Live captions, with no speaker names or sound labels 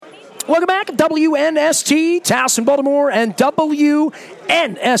Welcome back. WNST, Towson, Baltimore, and WNST.net.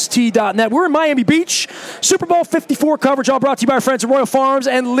 We're in Miami Beach. Super Bowl 54 coverage, all brought to you by our friends at Royal Farms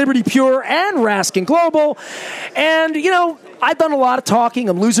and Liberty Pure and Raskin Global. And, I've done a lot of talking.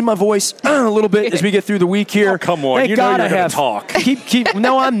 I'm losing my voice a little bit as we get through the week here. Oh, come on. Thank God you're going to talk.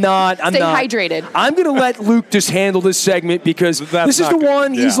 No, I'm not. Stay hydrated. I'm going to let Luke just handle this segment because this is the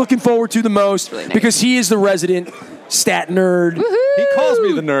one he's looking forward to the most really nice. Because he is the resident stat nerd. Woo-hoo! He calls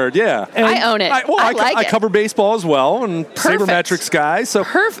me the nerd, yeah. And I own it. I cover baseball as well and sabermetrics guy. So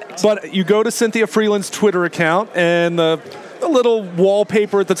perfect. But you go to Cynthia Freeland's Twitter account and the little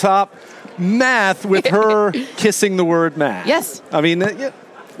wallpaper at the top, math with her kissing the word math. Yes. I mean,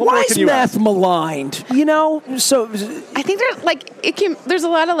 why is math maligned? So I think there's a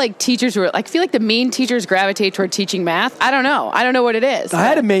lot of teachers who are I feel like the mean teachers gravitate toward teaching math. I don't know what it is. I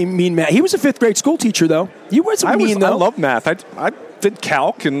had a mean math. He was a 5th grade school teacher though. You wasn't mean though. I love math. I did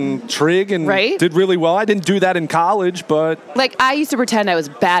calc and trig and did really well. I didn't do that in college, but I used to pretend I was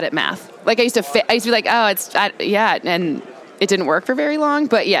bad at math. I used to be like, oh, and it didn't work for very long,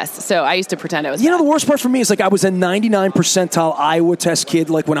 but yes. So I used to pretend I was. The worst part for me is I was a 99 percentile Iowa test kid,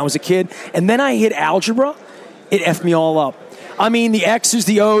 when I was a kid, and then I hit algebra. It effed me all up. I mean, the X's,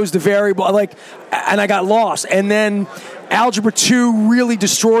 the O's, the variable, and I got lost. And then Algebra 2 really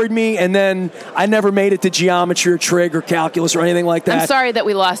destroyed me, and then I never made it to geometry or trig or calculus or anything like that. I'm sorry that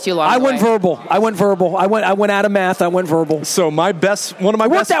we lost you along the way. I went verbal. I went out of math. I went verbal. So one of my best. It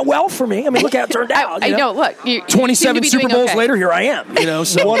worked that well for me. I mean, look how it turned out. I know. Look, 27 Super Bowls later, here I am.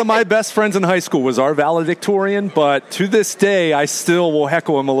 So. One of my best friends in high school was our valedictorian, but to this day, I still will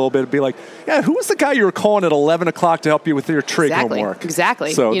heckle him a little bit and be like, yeah, who was the guy you were calling at 11 o'clock to help you with your trig homework?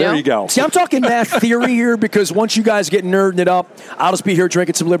 Exactly. So there you go. See, I'm talking math theory here because once you guys get nerding it up, I'll just be here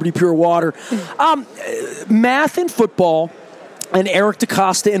drinking some Liberty Pure water. Math and football, and Eric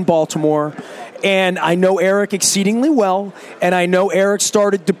DeCosta in Baltimore. And I know Eric exceedingly well, and I know Eric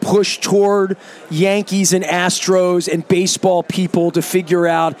started to push toward Yankees and Astros and baseball people to figure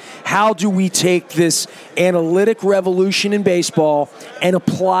out how do we take this analytic revolution in baseball and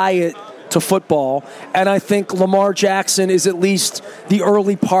apply it to football. And I think Lamar Jackson is at least the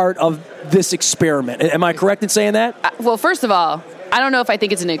early part of this experiment. Am I correct in saying that? Well, first of all, I don't know if I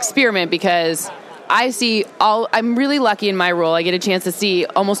think it's an experiment because I'm really lucky in my role. I get a chance to see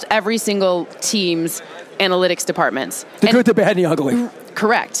almost every single team's analytics departments. The good, the bad, and the ugly.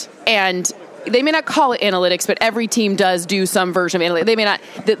 Correct. And they may not call it analytics, but every team does do some version of analytics. They may not.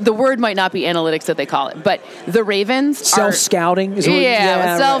 The word might not be analytics that they call it, but the Ravens self-scouting is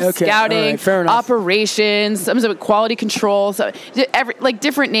self-scouting, okay. Right, fair enough. Operations, some of it quality control, so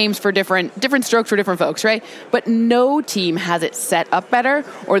different names for different strokes for different folks, right? But no team has it set up better,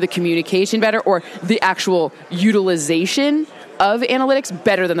 or the communication better, or the actual utilization of analytics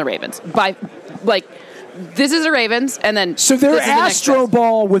better than the Ravens. This is the Ravens, and then so they're Astro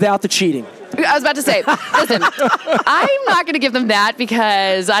Ball without the cheating. I was about to say, listen, I'm not going to give them that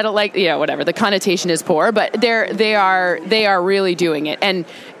because I don't like, whatever. The connotation is poor, but they are really doing it, and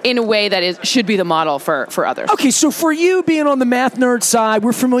in a way that should be the model for others. Okay, so for you being on the math nerd side,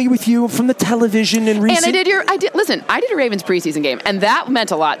 we're familiar with you from the television and recent. And I did a Ravens preseason game, and that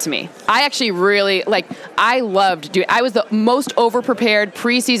meant a lot to me. I actually really I loved doing. I was the most overprepared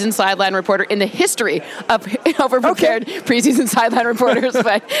preseason sideline reporter in the history of overprepared preseason sideline reporters,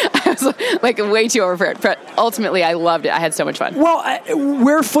 but I was way too overprepared. But ultimately, I loved it. I had so much fun. Well,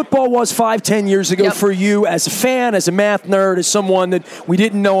 where football was 5-10 years ago for you as a fan, as a math nerd, as someone that we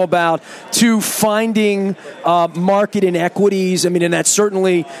didn't know about, to finding market inequities. I mean, and that's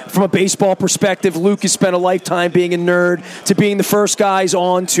certainly from a baseball perspective. Luke has spent a lifetime being a nerd, to being the first guys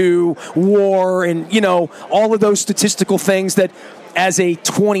on to WAR and, all of those statistical things that, as a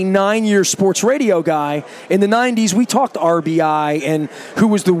 29-year sports radio guy, in the 90s, we talked RBI and who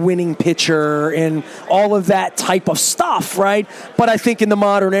was the winning pitcher and all of that type of stuff, right? But I think in the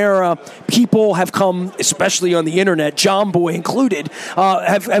modern era, people have come, especially on the internet, John Boy included,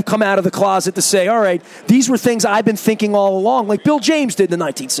 have come out of the closet to say, all right, these were things I've been thinking all along, like Bill James did in the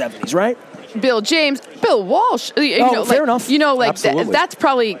 1970s, right? Bill James, Bill Walsh. Fair enough. That's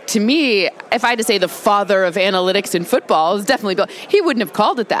probably, to me, if I had to say the father of analytics in football, is definitely Bill. He wouldn't have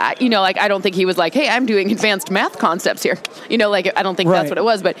called it that. I don't think he was like, hey, I'm doing advanced math concepts here. I don't think that's what it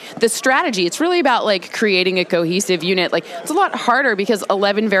was. But the strategy, it's really about creating a cohesive unit. It's a lot harder because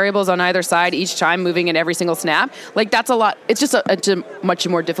 11 variables on either side each time moving in every single snap. That's a lot. It's just a much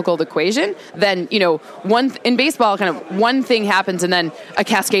more difficult equation than, in baseball, kind of one thing happens and then a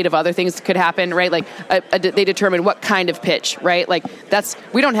cascade of other things could happen, right? they determine what kind of pitch, right? Like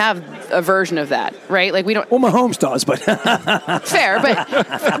we don't have a version of that, right? Like we don't. Well, Mahomes does, but fair,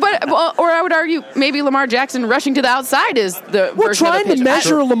 or I would argue maybe Lamar Jackson rushing to the outside is the. We're trying to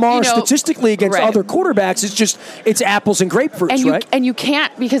measure Lamar statistically against right. other quarterbacks. It's apples and grapefruits, right? And you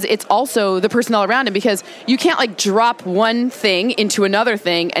can't, because it's also the personnel around him, because you can't like drop one thing into another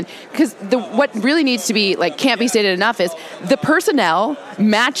thing, and because what really needs to be like can't be stated enough is the personnel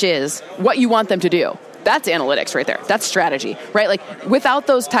matches what you want them to do. That's analytics right there. That's strategy, right? Like without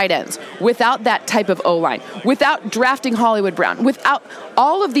those tight ends, without that type of O-line, without drafting Hollywood Brown, without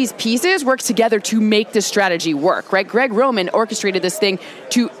all of these pieces work together to make this strategy work, right? Greg Roman orchestrated this thing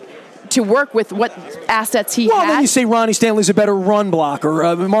to work with what assets he had. Well, then you say Ronnie Stanley's a better run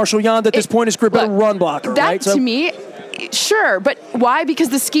blocker. Marshall Yanda at this point is a better run blocker, that right? To me, sure, but why? Because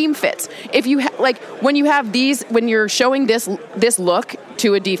the scheme fits. If you when you have these, when you're showing this look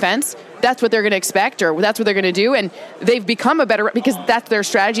to a defense, that's what they're going to expect, or that's what they're going to do, and they've become a better, because that's their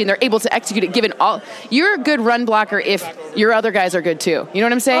strategy, and they're able to execute it. Given all, you're a good run blocker if your other guys are good too. You know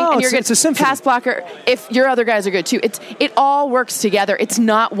what I'm saying? Oh, and you're a good pass blocker if your other guys are good too. It all works together. It's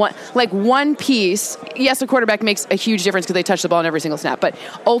not one piece. Yes, a quarterback makes a huge difference because they touch the ball in every single snap, but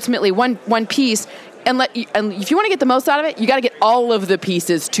ultimately one piece. And if you want to get the most out of it, you got to get all of the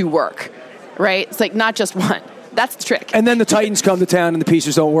pieces to work, right? It's like not just one. That's the trick. And then the Titans come to town and the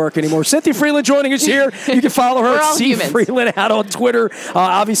pieces don't work anymore. Cynthia Freeland joining us here. You can follow her at C Freeland out on Twitter.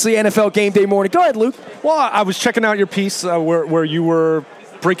 Obviously, NFL Game Day morning. Go ahead, Luke. Well, I was checking out your piece where you were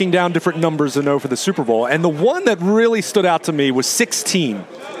breaking down different numbers to know for the Super Bowl. And the one that really stood out to me was 16.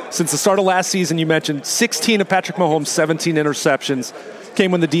 Since the start of last season, you mentioned 16 of Patrick Mahomes' 17 interceptions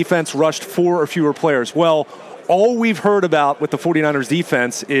came when the defense rushed 4 or fewer players. Well, all we've heard about with the 49ers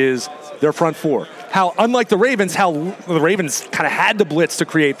defense is their front four. How, unlike the Ravens, kind of had to blitz to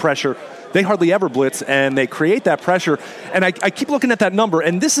create pressure. They hardly ever blitz, and they create that pressure. And I keep looking at that number,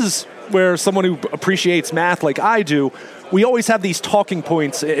 and this is where someone who appreciates math like I do, we always have these talking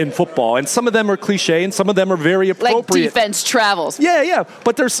points in football, and some of them are cliche, and some of them are very appropriate. Like defense travels. Yeah.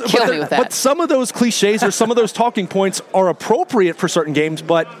 But some of those cliches or some of those talking points are appropriate for certain games,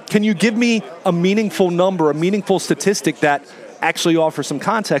 but can you give me a meaningful number, a meaningful statistic that actually offers some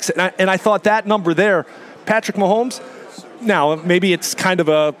context? And I thought that number there, Patrick Mahomes, now maybe it's kind of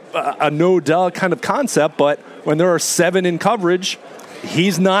a no-duh kind of concept, but when there are 7 in coverage,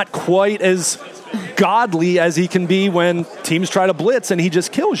 he's not quite as godly as he can be when teams try to blitz and he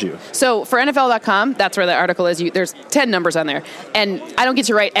just kills you. So for NFL.com, that's where the article is. There's 10 numbers on there. And I don't get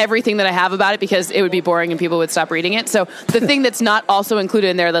to write everything that I have about it because it would be boring and people would stop reading it. So the thing that's not also included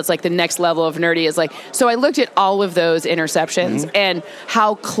in there that's like the next level of nerdy is like, so I looked at all of those interceptions and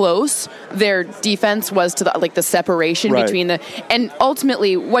how close their defense was to the separation between and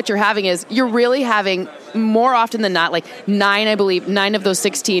ultimately what you're having is you're really having more often than not, like 9 of those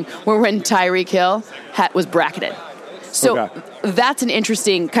 16 were when Tyreek Hill was bracketed. So that's an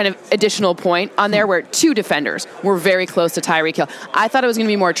interesting kind of additional point on there where 2 defenders were very close to Tyreek Hill. I thought it was going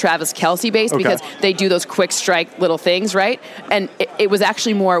to be more Travis Kelce based because they do those quick strike little things, right? And it was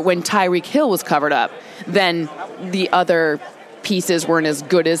actually more when Tyreek Hill was covered up than the other pieces weren't as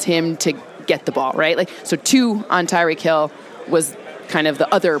good as him to get the ball, right? So 2 on Tyreek Hill was kind of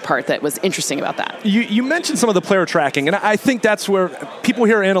the other part that was interesting about that. You mentioned some of the player tracking, and I think that's where people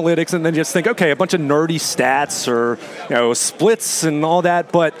hear analytics and then just think, okay, a bunch of nerdy stats or splits and all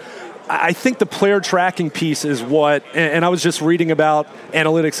that, but I think the player tracking piece is what, and I was just reading about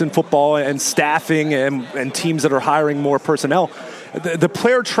analytics in football and staffing and teams that are hiring more personnel. The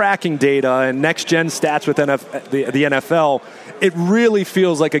player tracking data and next-gen stats with the NFL, it really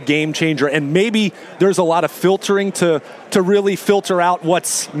feels like a game changer. And maybe there's a lot of filtering to really filter out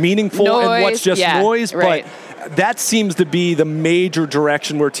what's meaningful and what's just noise. Right. But that seems to be the major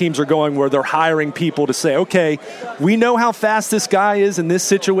direction where teams are going, where they're hiring people to say, okay, we know how fast this guy is in this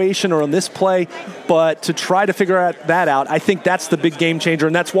situation or on this play, but to try to figure that out, I think that's the big game changer.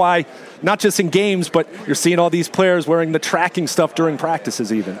 And that's why not just in games, but you're seeing all these players wearing the tracking stuff during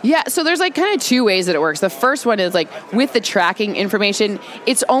practices even. Yeah, so there's kind of 2 ways that it works. The first one is with the tracking information,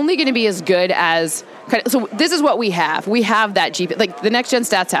 it's only going to be as good as so this is what we have. We have that GP, the next-gen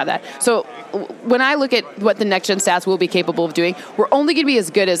stats have that. So when I look at what the next-gen stats will be capable of doing, we're only going to be as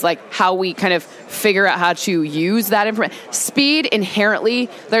good as how we kind of figure out how to use that information. Speed inherently,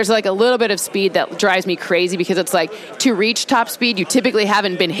 there's a little bit of speed that drives me crazy because it's to reach top speed, you typically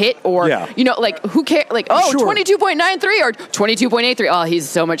haven't been hit or Yeah. Like who cares? Like, 22.93 or 22.83. Oh, he's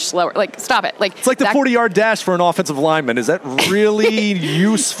so much slower. Like, stop it. Like, it's like the 40-yard dash for an offensive lineman. Is that really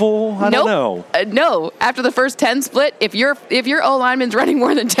useful? I don't know. No. After the first 10 split, if your O-lineman's running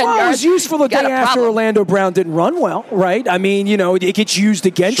more than 10 yards, it was useful the day after Orlando Brown didn't run well, right? I mean, it gets used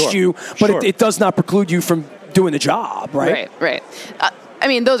against you, but it does not preclude you from doing the job, right? Right. I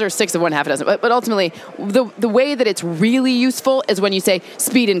mean, those are 6 of one, half a dozen. But ultimately, the way that it's really useful is when you say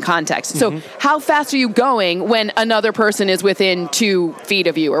speed and context. So how fast are you going when another person is within 2 feet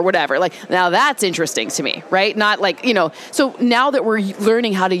of you or whatever? Like, now that's interesting to me, right? Not like, so now that we're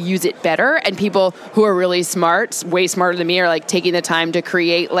learning how to use it better and people who are really smart, way smarter than me, are like taking the time to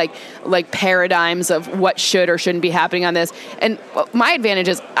create like paradigms of what should or shouldn't be happening on this. And my advantage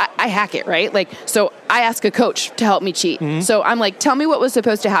is I hack it, right? Like, so I ask a coach to help me cheat. So I'm like, tell me what was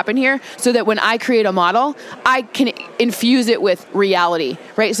supposed to happen here so that when I create a model, I can infuse it with reality,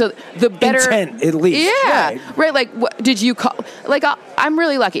 right? So the better intent, at least. Yeah. Right. Like, what did you call? Like, I'm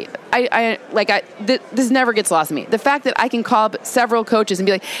really lucky. This never gets lost on me. The fact that I can call up several coaches and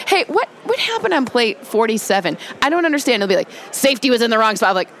be like, hey, what happened on play 47? I don't understand. They'll be like, safety was in the wrong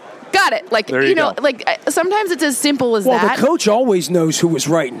spot. I'm like, got it. Like, like sometimes it's as simple as that. Well, the coach always knows who was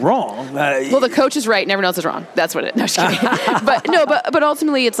right and wrong. The coach is right and everyone else is wrong. That's what it. No, just kidding. but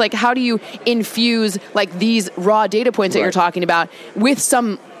ultimately, it's like, how do you infuse like these raw data points that you're talking about with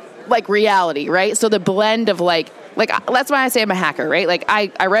some like reality, right? So the blend of like that's why I say I'm a hacker, right? Like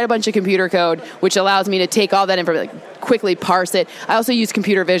I read a bunch of computer code, which allows me to take all that information, quickly parse it. I also use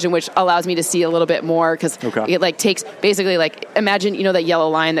computer vision, which allows me to see a little bit more because it like takes basically like imagine that yellow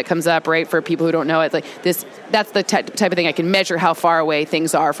line that comes up, right? For people who don't know it, like this, that's the type of thing I can measure how far away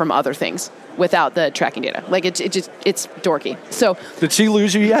things are from other things without the tracking data. Like it's dorky. So did she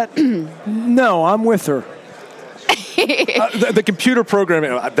lose you yet? No, I'm with her. The computer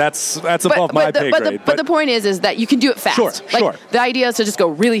programming, that's above my pay grade. But the point is that you can do it fast. Sure. The idea is to just go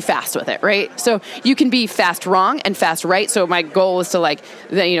really fast with it, right? So you can be fast wrong and fast right. So my goal is to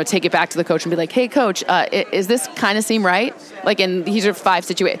take it back to the coach and be like, hey, coach, is this kind of seem right? Like, and these are 5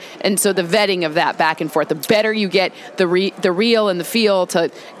 situations. And so the vetting of that back and forth, the better you get the real and the feel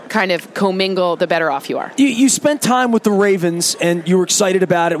to kind of commingle, the better off you are. You spent time with the Ravens and you were excited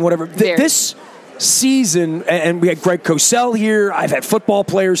about it and whatever. This season, and we had Greg Cosell here, I've had football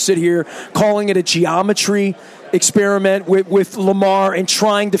players sit here calling it a geometry experiment with Lamar and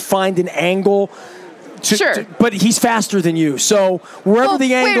trying to find an angle. But he's faster than you. So wherever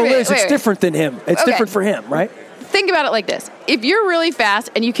the angle is, it's different than him. It's different for him, right? Think about it like this. If you're really fast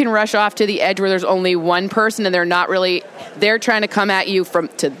and you can rush off to the edge where there's only one person and they're trying to come at you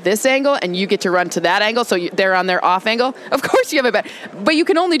to this angle and you get to run to that angle, so they're on their off angle, of course you have a bet. But you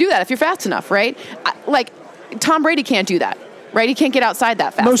can only do that if you're fast enough, right? Like, Tom Brady can't do that, right? He can't get outside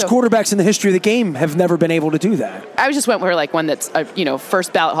that fast. Most quarterbacks in the history of the game have never been able to do that. I just went with one that's a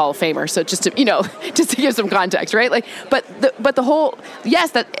first ballot Hall of Famer, so just to give some context, right? Like, but the whole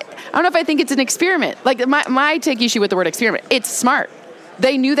that. I don't know if I think it's an experiment. Like, my take issue with the word experiment. It's smart.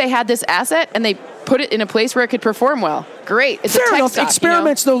 They knew they had this asset, and they put it in a place where it could perform well. Great. It's fair enough.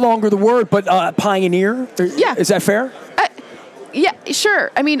 Experiment's no longer the word, but pioneer? Yeah. Is that fair? Yeah,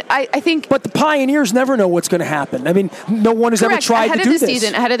 sure. I mean, I think... But the pioneers never know what's going to happen. I mean, no one has ever tried to do this.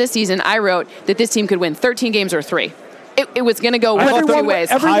 Ahead of this season, I wrote that this team could win 13 games or 3. It was going to go one of 2 ways.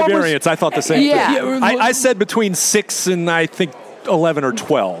 High variance. I thought the same thing. I said between 6 and I think 11 or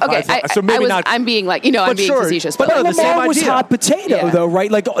 12. Okay, so maybe not. I'm being I'm being facetious. But Lamar was hot potato, though, right?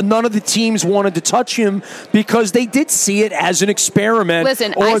 Like, none of the teams wanted to touch him because they did see it as an experiment.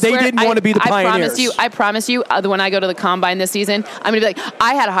 Listen, or they didn't want to be the pioneers. I promise you, when I go to the Combine this season, I'm going to be like,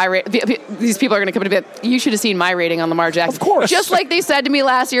 I had a high rate. These people are going to come to be like, you should have seen my rating on Lamar Jackson. Of course. Just like they said to me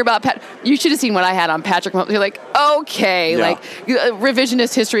last year about you should have seen what I had on Patrick Mahomes. You're like, okay. Yeah. Like,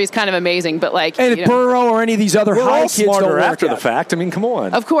 revisionist history is kind of amazing, but like... And if Burrow or any of these other high kids don't work after the fact. I mean, come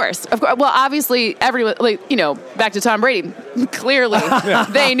on. Of course. Well, obviously, everyone, back to Tom Brady, clearly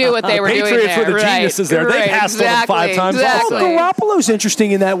they knew what they were doing there. Patriots were the geniuses there. They passed on them 5 times also. Well, Garoppolo's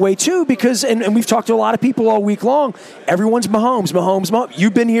interesting in that way, too, because, and we've talked to a lot of people all week long, everyone's Mahomes.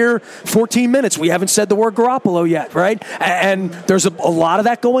 You've been here 14 minutes. We haven't said the word Garoppolo yet, right? And there's a lot of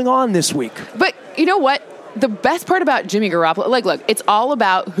that going on this week. But you know what? the best part about Jimmy Garoppolo, like, look, it's all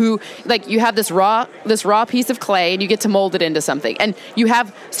about who, like, you have this raw piece of clay and you get to mold it into something. And you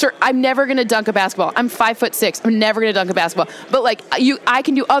have, I'm never going to dunk a basketball. I'm 5'6". I'm never going to dunk a basketball. But, like, I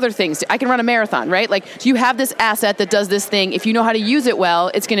can do other things. I can run a marathon, right? Like, you have this asset that does this thing. If you know how to use it well,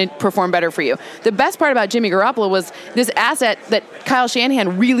 it's going to perform better for you. The best part about Jimmy Garoppolo was this asset that Kyle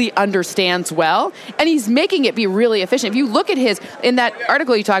Shanahan really understands well, and he's making it be really efficient. If you look at in that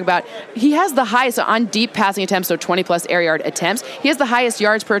article you talk about, he has the highest on deep passing attempts, so 20-plus air yard attempts. He has the highest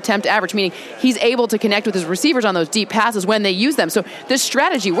yards per attempt average, meaning he's able to connect with his receivers on those deep passes when they use them. So this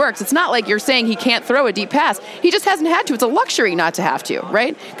strategy works. It's not like you're saying he can't throw a deep pass. He just hasn't had to. It's a luxury not to have to,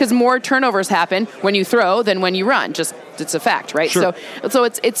 right? Because more turnovers happen when you throw than when you run. Just it's a fact, right? Sure. So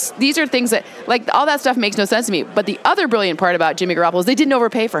it's these are things that, like, all that stuff makes no sense to me. But the other brilliant part about Jimmy Garoppolo is they didn't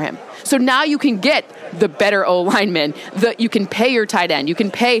overpay for him. So now you can get the better O-lineman. You can pay your tight end. You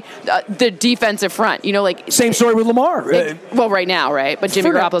can pay the defensive front. You know, like same story with Lamar. Well, right now, right? But Jimmy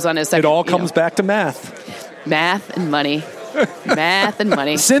Garoppolo's on his second. It all comes back to math. Math and money. Math and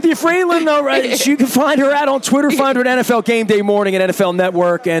money. Cynthia Freeland, though, right? You can find her out on Twitter. Find her at NFL Game Day Morning at NFL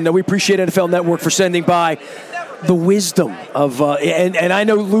Network. And we appreciate NFL Network for sending by the wisdom of, and I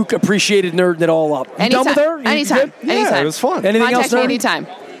know Luke appreciated nerding it all up. You done with her? Anytime. Yeah, it was fun. Anything Contact else, me anytime.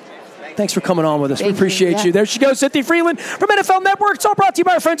 Thanks for coming on with us. Thank we appreciate you. There she goes, Cynthia Freeland from NFL Network. It's all brought to you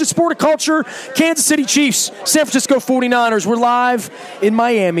by our friends at Sporticulture. Kansas City Chiefs, San Francisco 49ers. We're live in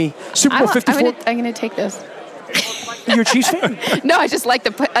Miami. Super Bowl 54. I'm going to take this. You're a Chiefs fan? No, I just like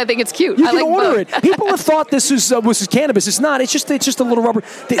I think it's cute. You I can like order both. it. People have thought this was cannabis. It's not. It's just a little rubber.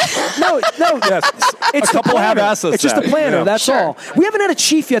 No. Yes. It's a couple have planner. asked us It's just a that. planner. Yeah. That's Sure. all. We haven't had a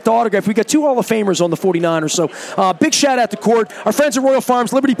Chief yet to autograph. We got 2 Hall of Famers on the 49ers. So big shout out to Court, our friends at Royal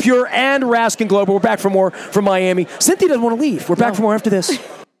Farms, Liberty Pure, and Raskin Global. We're back for more from Miami. Cynthia doesn't want to leave. We're back for more after this.